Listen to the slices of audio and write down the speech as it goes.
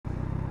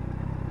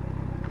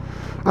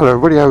Hello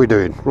everybody, how are we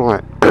doing?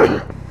 Right,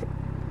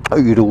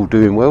 hope you're all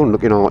doing well and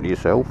looking after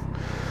yourself.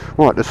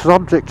 Right, the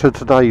subject of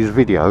today's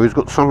video has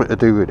got something to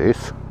do with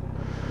this.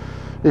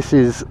 This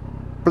is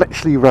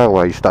Bletchley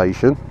Railway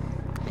Station.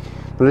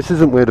 Now this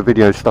isn't where the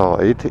video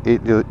started.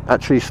 It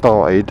actually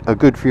started a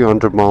good few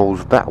hundred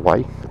miles that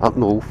way, up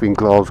north in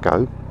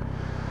Glasgow.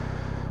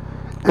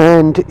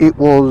 And it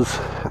was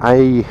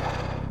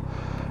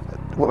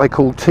what they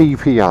call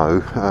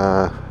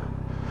TPO,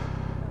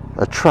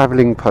 a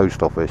travelling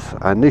post office,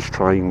 and this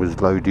train was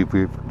loaded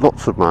with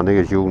lots of money,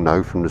 as you all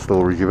know from the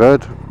stories you've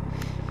heard.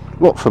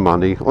 Lots of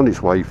money on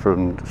its way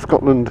from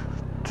Scotland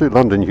to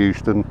London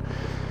Euston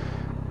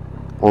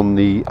on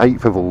the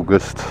 8th of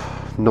August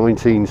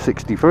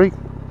 1963,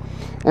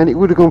 and it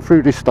would have gone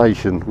through this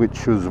station,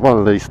 which was one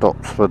of these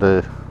stops for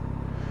the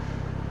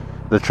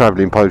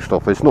travelling post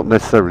office. Not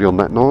necessarily on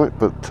that night,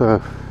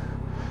 but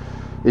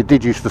it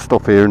did used to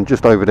stop here, and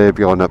just over there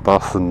behind that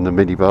bus and the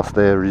minibus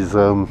there is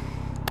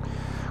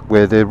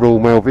where their Royal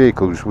Mail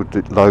vehicles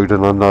would load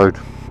and unload.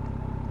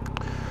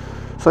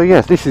 So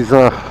yes, this is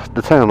the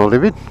town I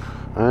live in,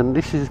 and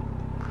this is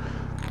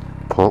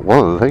one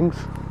of the things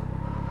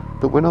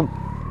that went on.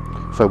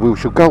 So we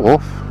shall go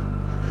off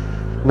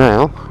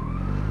now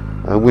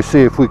and we'll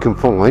see if we can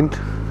find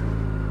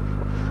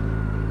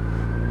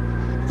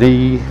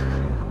the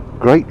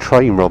great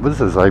train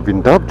robbers, as they've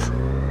been dubbed.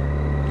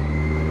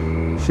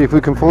 See if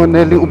we can find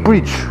their little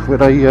bridge where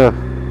they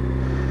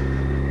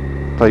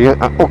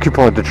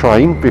occupied the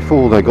train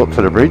before they got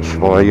to the bridge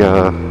by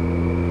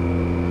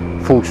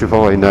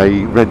falsifying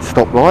a red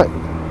stoplight,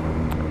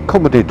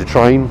 commandeered the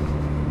train,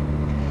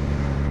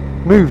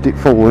 moved it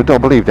forward. I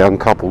believe they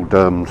uncoupled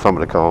some of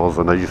the cars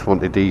and they just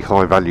wanted the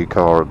high value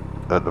car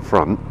at the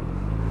front.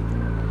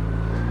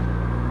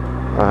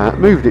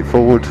 Moved it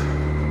forward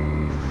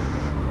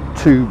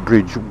to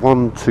bridge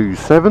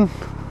 127,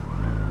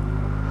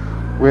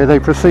 where they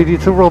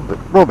proceeded to rob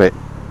it.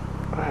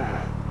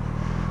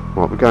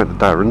 Right, we're going to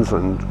Darren's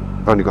and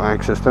we've only got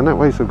access down that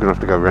way, so we're going to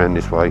have to go around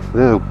this way.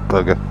 Oh,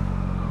 bugger.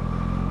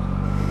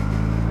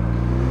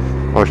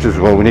 I should as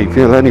well, we need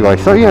fuel anyway.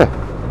 So yeah,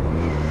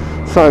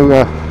 so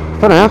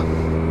for now,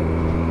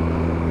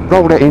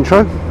 roll that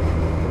intro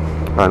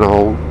and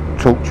I'll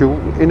talk to you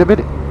in a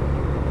minute.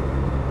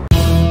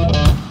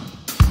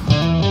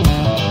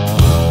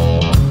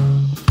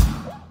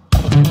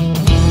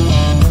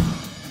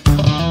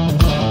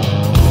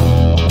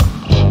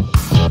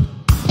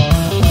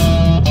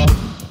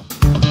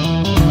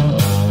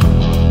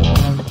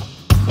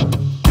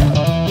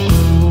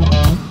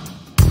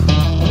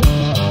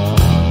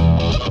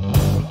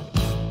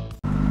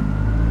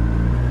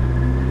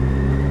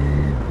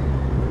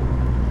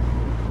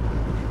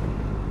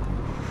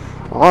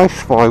 I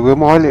spy with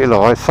my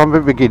little eye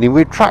something beginning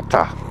with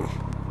tractor.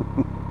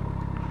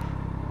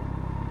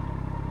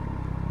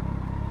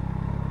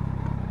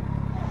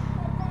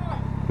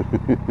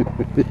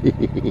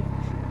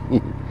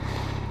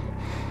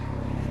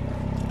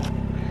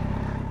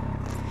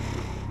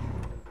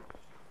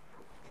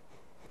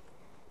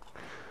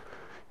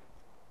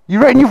 You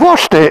reckon you've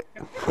washed it?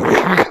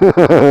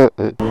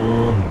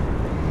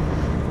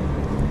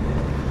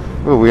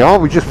 Well, we are.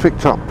 We just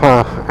picked up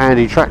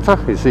Andy Tractor.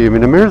 You see him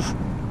in the mirrors.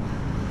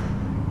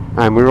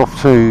 And we're off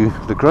to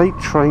the Great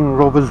Train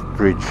Robbers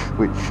Bridge,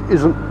 which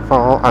isn't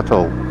far at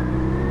all.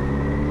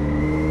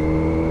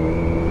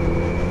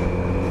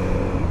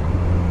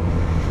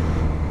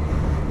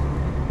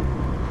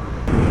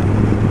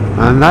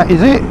 And that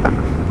is it.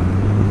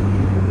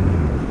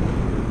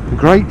 The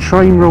Great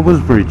Train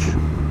Robbers Bridge.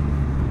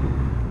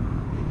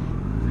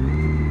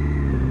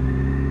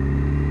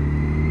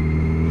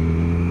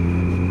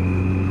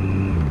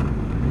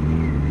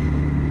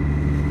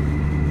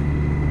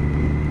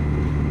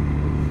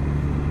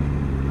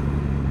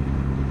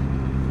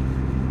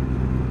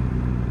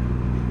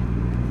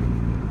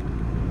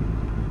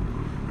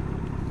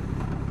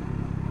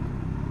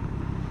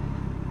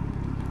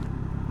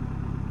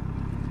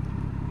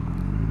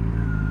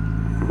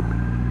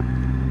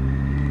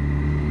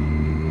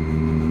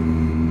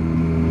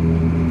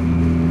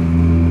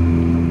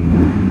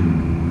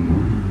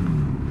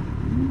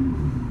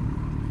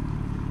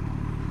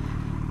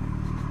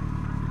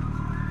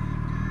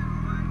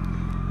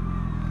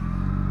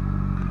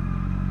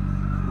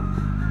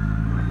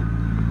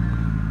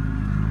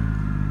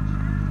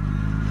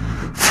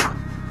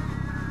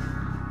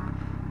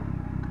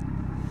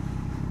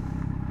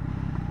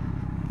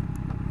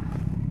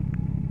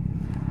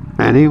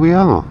 And here we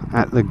are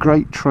at the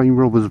Great Train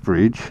Robbers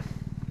Bridge.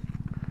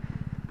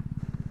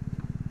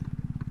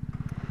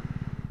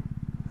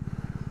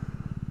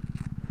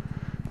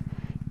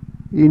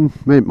 In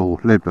Mentmore,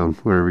 Leadburn,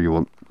 wherever you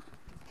want.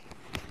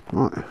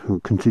 Right,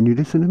 we'll continue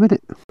this in a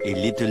minute. A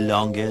little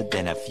longer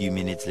than a few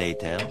minutes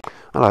later.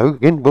 Hello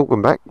again,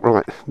 welcome back.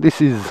 Right,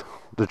 this is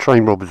the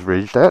Train Robbers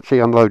Bridge. They actually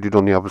unloaded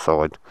on the other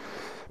side.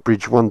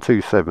 Bridge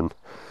 127.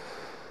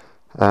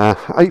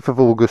 8th of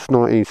August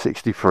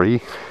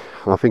 1963.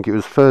 I think it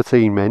was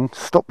 13 men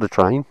stopped the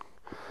train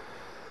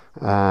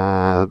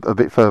a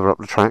bit further up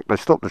the track. They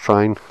stopped the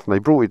train, they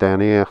brought it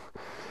down here,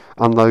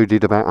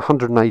 unloaded about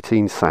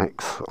 118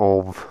 sacks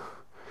of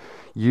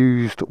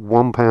used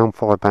 £1,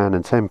 £5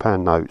 and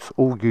 £10 notes,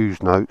 all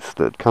used notes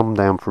that had come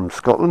down from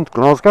Scotland,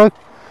 Glasgow,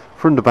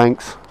 from the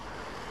banks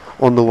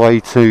on the way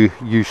to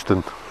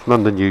Euston,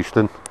 London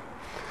Euston,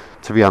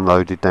 to be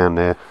unloaded down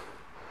there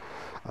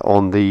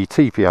on the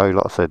TPO,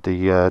 like I said,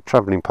 the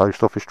travelling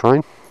post office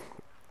train.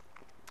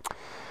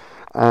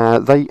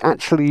 They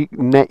actually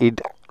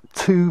netted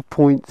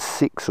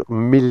 £2.6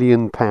 million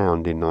in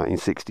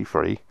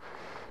 1963.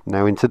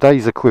 Now in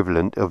today's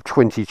equivalent of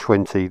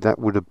 2020, that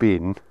would have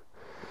been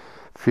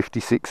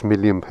 £56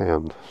 million.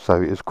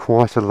 So it was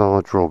quite a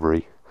large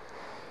robbery.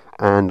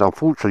 And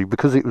unfortunately,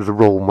 because it was a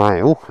Royal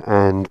Mail,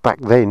 and back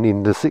then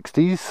in the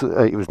 60s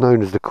it was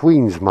known as the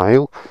Queen's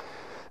Mail,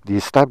 the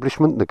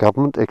establishment, the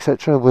government,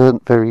 etc.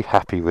 weren't very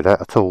happy with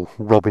that at all.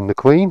 Robbing the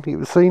Queen, it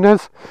was seen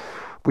as,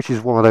 which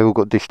is why they all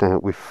got dished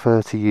out with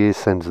 30-year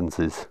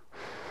sentences.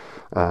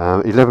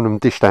 11 of them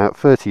dished out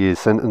 30-year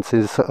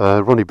sentences.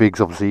 Ronnie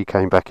Biggs obviously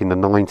came back in the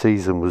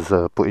 90s and was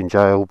put in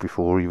jail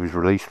before he was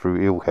released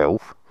through ill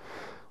health.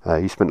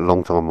 He spent a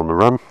long time on the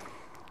run.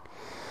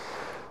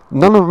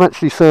 None of them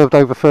actually served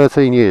over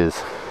 13 years,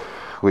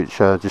 which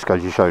just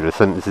goes to show the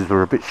sentences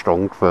were a bit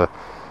strong for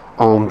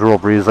armed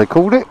robbery, as they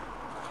called it.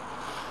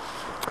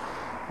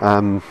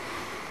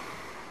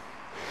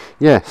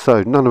 Yeah,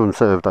 so none of them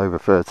served over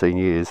 13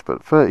 years,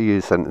 but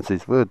 30-year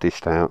sentences were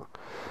dished out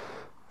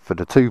for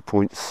the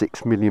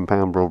 £2.6 million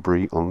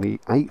robbery on the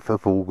 8th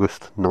of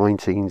August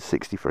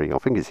 1963. I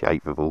think it's the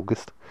 8th of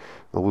August.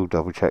 I will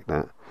double check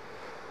that.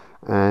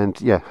 And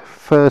yeah,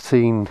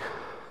 2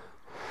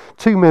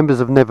 members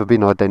have never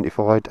been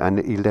identified and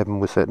 11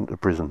 were sent to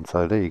prison,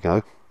 so there you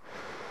go.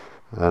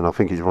 And I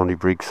think it's Ronnie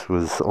Briggs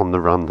was on the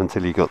run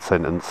until he got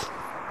sentenced.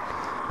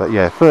 But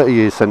yeah,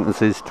 30-year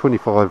sentences,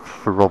 25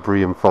 for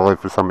robbery and 5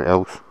 for something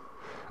else,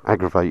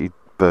 aggravated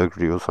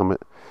burglary or something.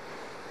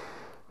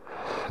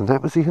 And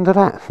that was the end of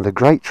that. The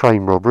Great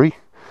Train Robbery,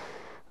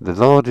 the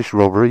largest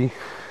robbery,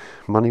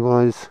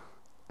 money-wise,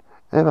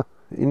 ever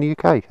in the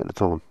UK at the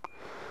time.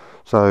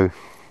 So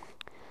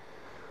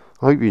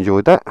I hope you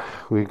enjoyed that.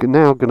 We're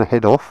now going to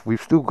head off.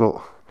 We've still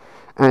got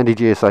Andy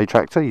GSA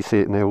Tractor, you see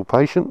it there all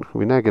patient.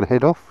 We're now going to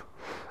head off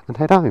and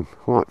head home.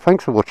 Right,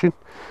 thanks for watching.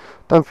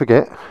 Don't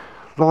forget,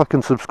 like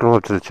and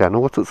subscribe to the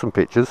channel. I took some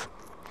pictures,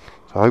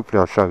 so hopefully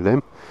I'll show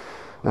them.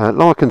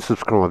 Like and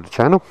subscribe to the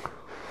channel.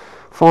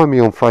 Find me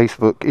on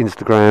Facebook,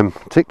 Instagram,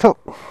 TikTok.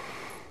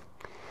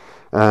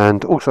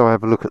 And also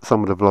have a look at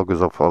some of the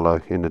vloggers I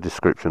follow in the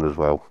description as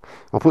well.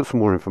 I'll put some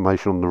more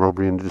information on the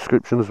robbery in the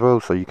description as well,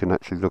 so you can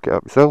actually look it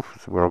up yourself.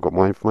 It's where I got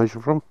my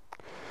information from.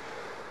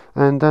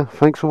 And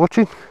thanks for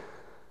watching.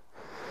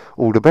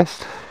 All the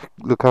best.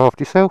 Look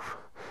after yourself.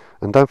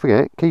 And don't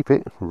forget, keep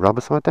it rubber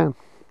side down.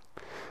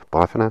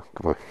 Bye for now.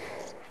 Goodbye.